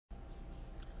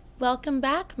Welcome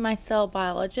back, my cell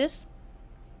biologists.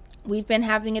 We've been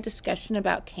having a discussion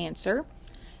about cancer,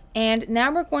 and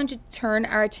now we're going to turn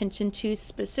our attention to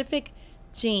specific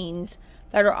genes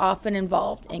that are often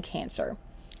involved in cancer.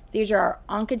 These are our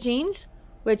oncogenes,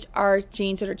 which are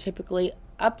genes that are typically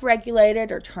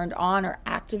upregulated or turned on or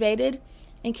activated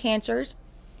in cancers,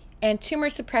 and tumor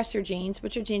suppressor genes,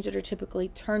 which are genes that are typically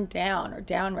turned down or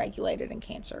downregulated in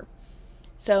cancer.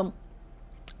 So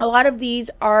a lot of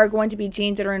these are going to be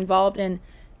genes that are involved in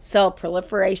cell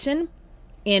proliferation,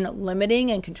 in limiting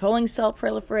and controlling cell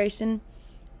proliferation,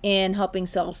 in helping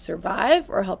cells survive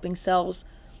or helping cells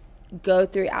go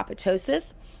through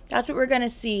apoptosis. That's what we're going to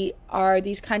see are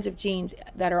these kinds of genes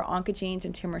that are oncogenes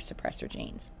and tumor suppressor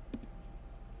genes.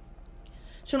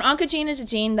 So an oncogene is a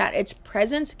gene that its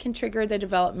presence can trigger the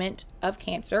development of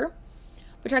cancer.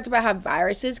 We talked about how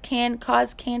viruses can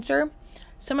cause cancer.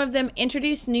 Some of them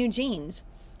introduce new genes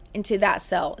into that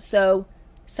cell. So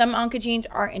some oncogenes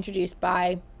are introduced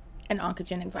by an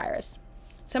oncogenic virus.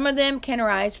 Some of them can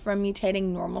arise from mutating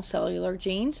normal cellular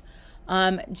genes,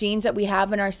 genes that we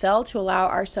have in our cell to allow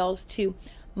our cells to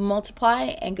multiply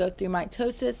and go through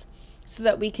mitosis so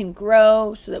that we can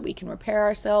grow, so that we can repair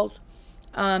our cells,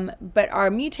 but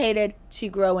are mutated to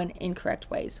grow in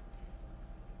incorrect ways.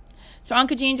 So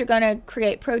oncogenes are going to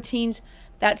create proteins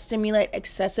that stimulate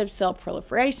excessive cell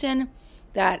proliferation,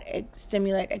 that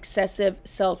stimulate excessive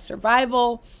cell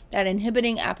survival, that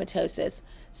inhibiting apoptosis.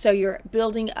 So you're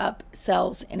building up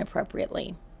cells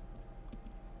inappropriately.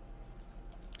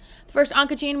 The first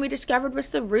oncogene we discovered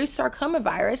was the Rous sarcoma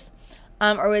virus,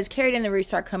 or was carried in the Rous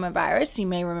sarcoma virus. You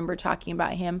may remember talking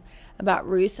about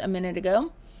Rous a minute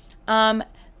ago.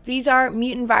 These are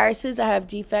mutant viruses that have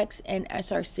defects in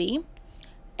SRC,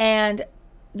 and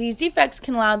these defects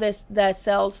can allow the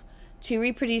cells to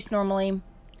reproduce normally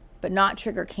but not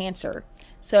trigger cancer.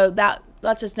 So that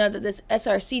lets us know that this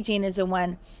SRC gene is the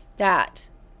one that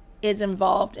is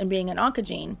involved in being an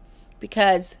oncogene,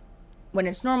 because when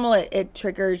it's normal, it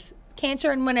triggers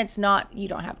cancer, and when it's not, you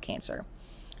don't have cancer.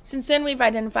 Since then, we've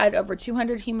identified over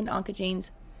 200 human oncogenes.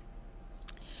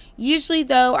 Usually,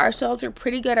 though, our cells are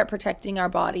pretty good at protecting our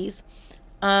bodies,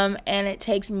 and it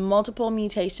takes multiple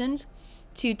mutations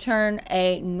to turn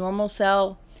a normal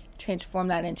cell, transform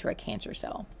that into a cancer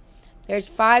cell. There's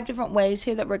 5 different ways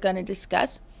here that we're going to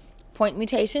discuss. Point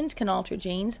mutations can alter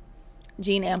genes,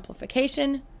 gene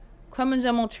amplification,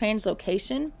 chromosomal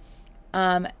translocation,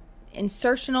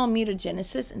 insertional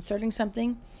mutagenesis, inserting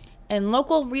something, and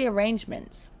local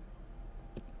rearrangements.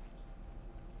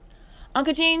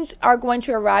 Oncogenes are going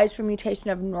to arise from mutation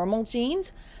of normal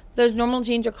genes. Those normal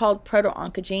genes are called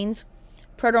proto-oncogenes.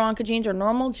 Proto-oncogenes are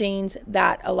normal genes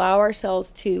that allow our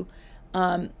cells to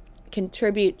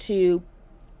contribute to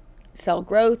cell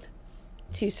growth,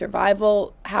 to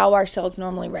survival, how our cells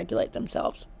normally regulate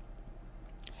themselves.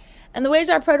 And the ways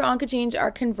our proto-oncogenes are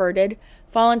converted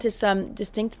fall into some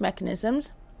distinct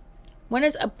mechanisms. One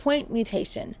is a point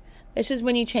mutation. This is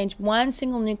when you change one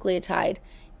single nucleotide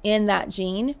in that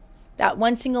gene. That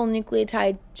one single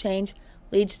nucleotide change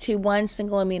leads to one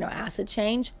single amino acid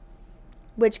change,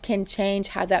 which can change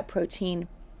how that protein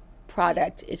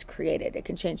product is created. It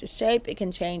can change the shape, it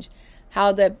can change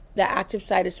how the active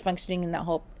site is functioning in that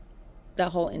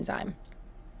whole enzyme.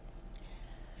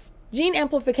 Gene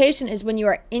amplification is when you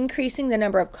are increasing the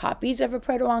number of copies of a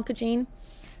proto-oncogene.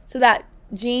 So that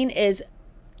gene is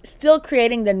still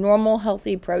creating the normal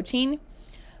healthy protein,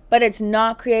 but it's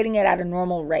not creating it at a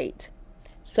normal rate.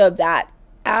 So that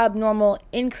abnormal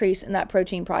increase in that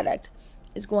protein product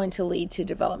is going to lead to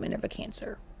development of a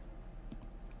cancer.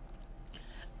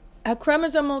 A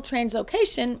chromosomal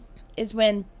translocation is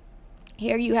when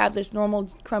here you have this normal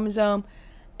chromosome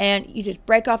and you just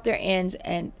break off their ends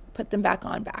and put them back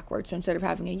on backwards. So instead of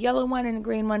having a yellow one and a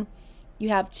green one, you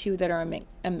have 2 that are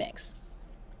a mix.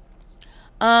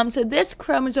 So this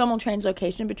chromosomal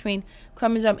translocation between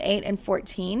chromosome 8 and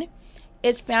 14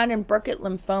 is found in Burkitt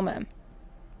lymphoma.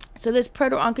 So this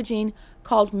proto-oncogene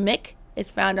called MYC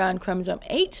is found on chromosome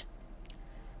 8.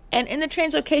 And in the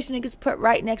translocation, it gets put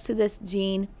right next to this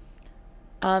gene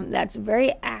that's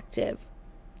very active.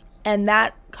 And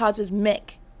that causes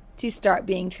MYC to start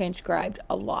being transcribed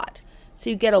a lot. So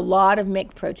you get a lot of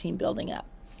MYC protein building up.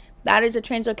 That is a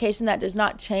translocation that does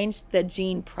not change the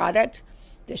gene product,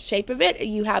 the shape of it.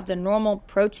 You have the normal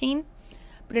protein,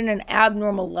 but in an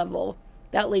abnormal level.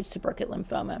 That leads to Burkitt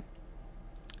lymphoma.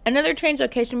 Another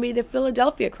translocation would be the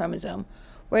Philadelphia chromosome,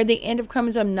 where the end of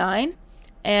chromosome 9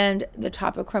 and the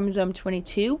top of chromosome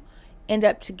 22 end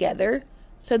up together.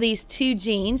 So these 2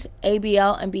 genes,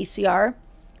 ABL and BCR,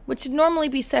 which should normally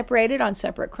be separated on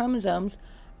separate chromosomes,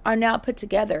 are now put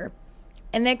together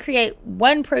and they create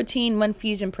one protein, one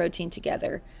fusion protein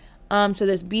together. So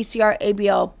this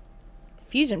BCR-ABL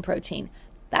fusion protein,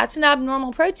 that's an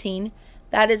abnormal protein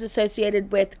that is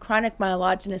associated with chronic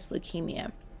myelogenous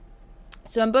leukemia.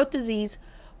 So in both of these,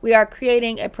 we are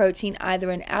creating a protein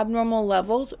either in abnormal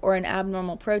levels or an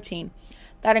abnormal protein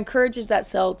that encourages that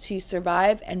cell to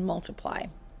survive and multiply.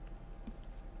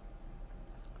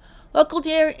 Local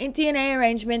DNA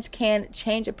arrangements can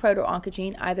change a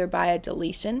proto-oncogene either by a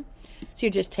deletion, so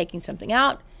you're just taking something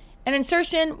out, an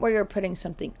insertion where you're putting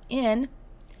something in,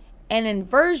 an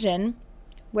inversion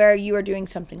where you are doing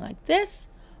something like this,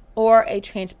 or a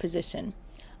transposition.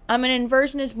 An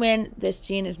inversion is when this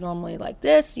gene is normally like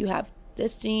this. You have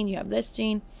this gene, you have this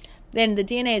gene. Then the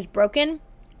DNA is broken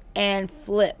and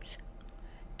flipped.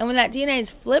 And when that DNA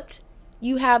is flipped,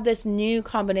 you have this new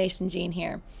combination gene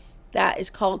here that is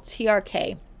called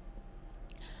TRK.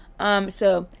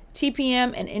 So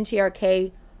TPM and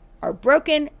NTRK are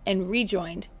broken and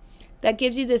rejoined. That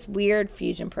gives you this weird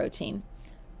fusion protein.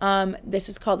 This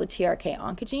is called the TRK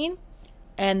oncogene.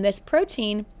 And this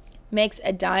protein makes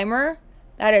a dimer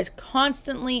that is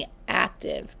constantly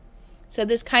active. So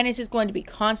this kinase is going to be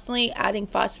constantly adding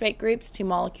phosphate groups to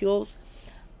molecules.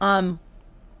 And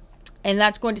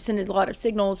that's going to send a lot of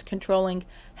signals controlling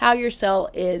how your cell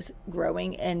is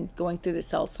growing and going through the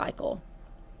cell cycle.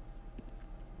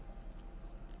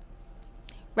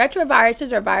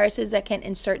 Retroviruses are viruses that can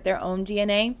insert their own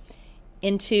DNA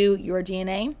into your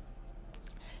DNA.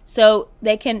 So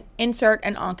they can insert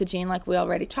an oncogene like we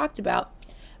already talked about.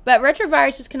 But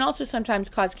retroviruses can also sometimes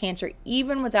cause cancer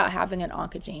even without having an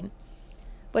oncogene.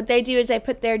 What they do is they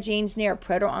put their genes near a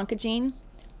proto-oncogene,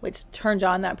 which turns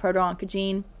on that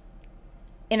proto-oncogene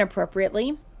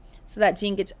inappropriately, so that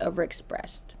gene gets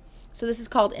overexpressed. So this is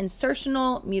called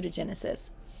insertional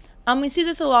mutagenesis. We see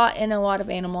this a lot in a lot of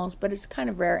animals, but it's kind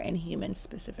of rare in humans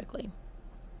specifically.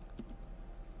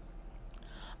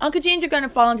 Oncogenes are going to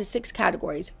fall into 6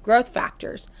 categories. Growth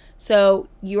factors. So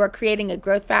you are creating a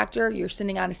growth factor. You're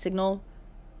sending out a signal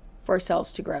for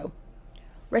cells to grow.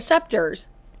 Receptors.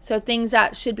 So things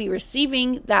that should be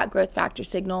receiving that growth factor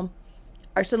signal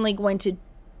are suddenly going to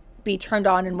be turned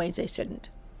on in ways they shouldn't.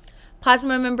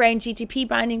 Plasma membrane GTP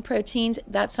binding proteins,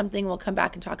 that's something we'll come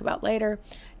back and talk about later.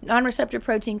 Non-receptor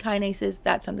protein kinases,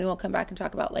 that's something we'll come back and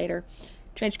talk about later.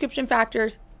 Transcription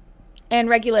factors, and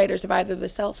regulators of either the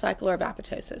cell cycle or of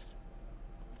apoptosis.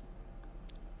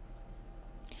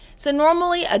 So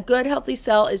normally a good healthy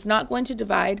cell is not going to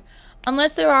divide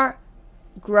unless there are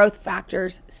growth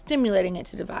factors stimulating it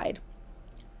to divide.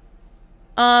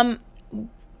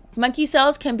 Monkey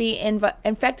cells can be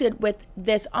infected with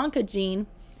this oncogene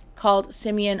called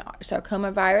simian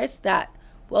sarcoma virus that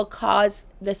will cause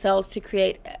the cells to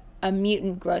create a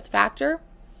mutant growth factor.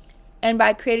 And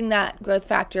by creating that growth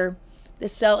factor, the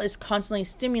cell is constantly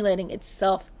stimulating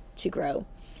itself to grow.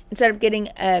 Instead of getting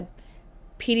a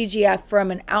PDGF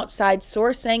from an outside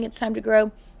source saying it's time to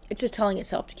grow, it's just telling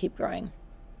itself to keep growing.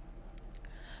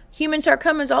 Human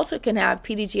sarcomas also can have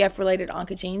PDGF-related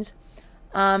oncogenes.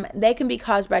 They can be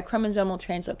caused by chromosomal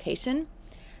translocation,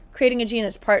 creating a gene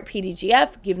that's part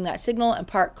PDGF, giving that signal, and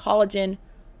part collagen,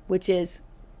 which is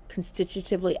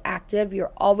constitutively active.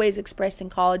 You're always expressing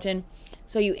collagen,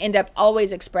 so you end up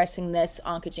always expressing this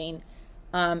oncogene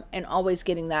and always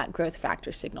getting that growth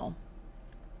factor signal.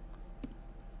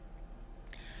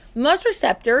 Most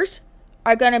receptors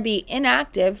are going to be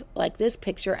inactive, like this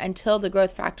picture, until the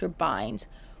growth factor binds.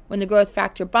 When the growth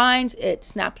factor binds, it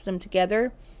snaps them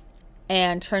together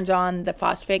and turns on the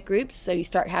phosphate groups, so you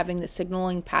start having the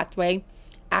signaling pathway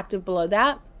active below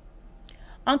that.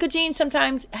 Oncogenes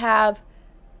sometimes have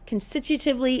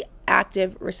constitutively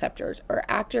active receptors, or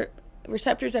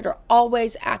receptors that are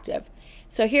always active.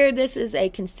 So here, this is a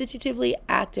constitutively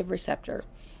active receptor.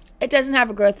 It doesn't have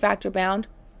a growth factor bound.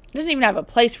 It doesn't even have a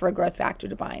place for a growth factor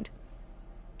to bind.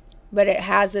 But it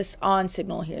has this on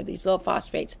signal here, these little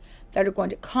phosphates that are going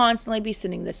to constantly be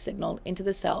sending this signal into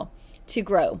the cell to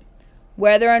grow.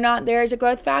 Whether or not there is a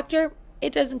growth factor,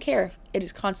 it doesn't care. It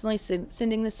is constantly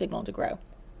sending the signal to grow.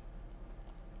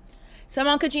 Some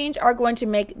oncogenes are going to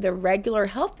make the regular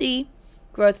healthy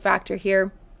growth factor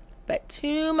here, but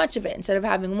too much of it. Instead of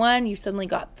having 1, you've suddenly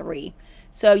got 3.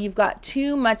 So you've got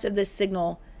too much of this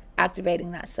signal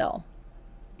activating that cell.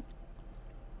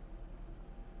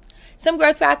 Some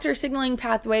growth factor signaling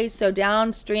pathways, so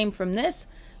downstream from this,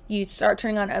 you start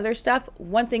turning on other stuff.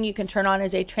 One thing you can turn on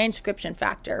is a transcription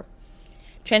factor.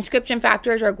 Transcription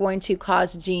factors are going to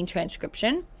cause gene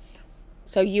transcription.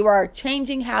 So you are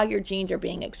changing how your genes are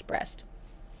being expressed.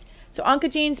 So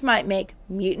oncogenes might make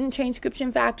mutant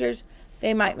transcription factors.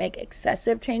 They might make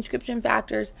excessive transcription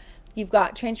factors. you've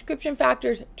got transcription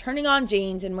factors turning on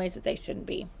genes in ways that they shouldn't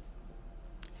be.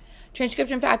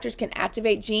 Transcription factors can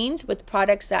activate genes with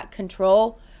products that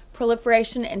control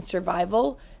proliferation and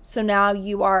survival. So now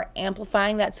you are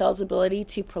amplifying that cell's ability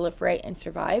to proliferate and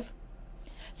survive.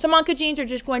 Some oncogenes are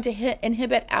just going to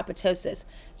inhibit apoptosis.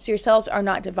 So your cells are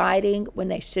not dividing when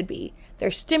they should be.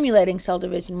 They're stimulating cell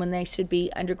division when they should be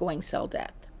undergoing cell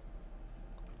death.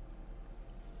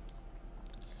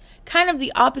 Kind of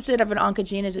the opposite of an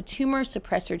oncogene is a tumor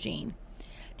suppressor gene.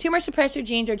 Tumor suppressor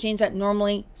genes are genes that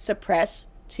normally suppress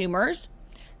tumors.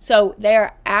 So they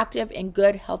are active in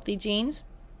good, healthy genes,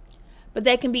 but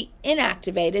they can be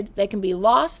inactivated, they can be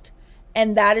lost,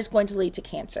 and that is going to lead to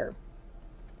cancer.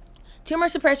 Tumor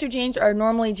suppressor genes are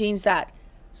normally genes that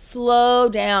slow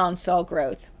down cell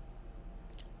growth.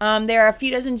 There are a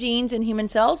few dozen genes in human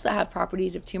cells that have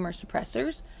properties of tumor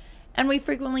suppressors, and we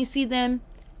frequently see them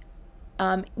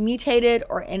mutated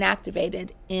or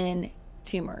inactivated in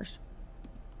tumors.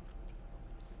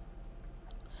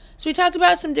 So we talked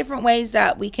about some different ways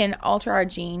that we can alter our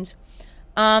genes,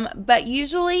 but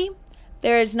usually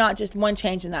there is not just one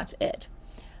change and that's it.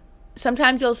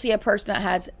 Sometimes you'll see a person that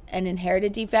has an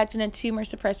inherited defect in a tumor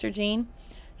suppressor gene.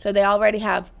 So they already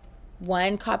have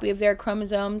one copy of their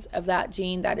chromosomes of that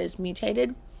gene that is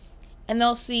mutated, and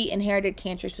they'll see inherited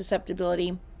cancer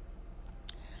susceptibility.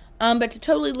 But to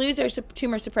totally lose their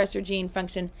tumor suppressor gene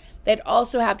function, they'd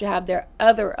also have to have their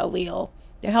other allele,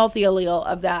 the healthy allele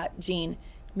of that gene,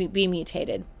 be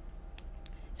mutated.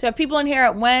 So if people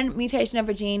inherit one mutation of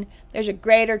a gene, there's a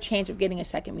greater chance of getting a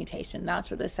second mutation.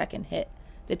 That's what the second hit,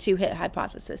 the two-hit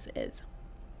hypothesis is.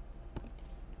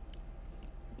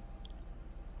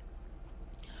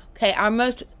 Okay, our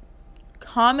most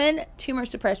common tumor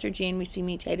suppressor gene we see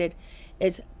mutated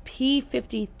is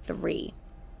P53.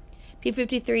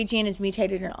 P53 gene is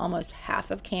mutated in almost half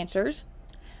of cancers.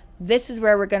 This is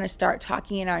where we're going to start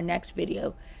talking in our next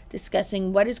video,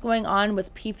 discussing what is going on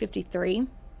with P53.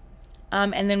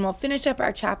 And then we'll finish up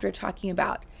our chapter talking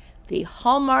about the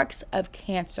hallmarks of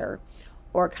cancer,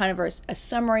 or kind of a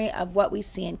summary of what we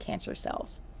see in cancer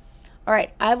cells. All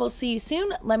right, I will see you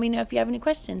soon. Let me know if you have any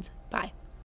questions. Bye.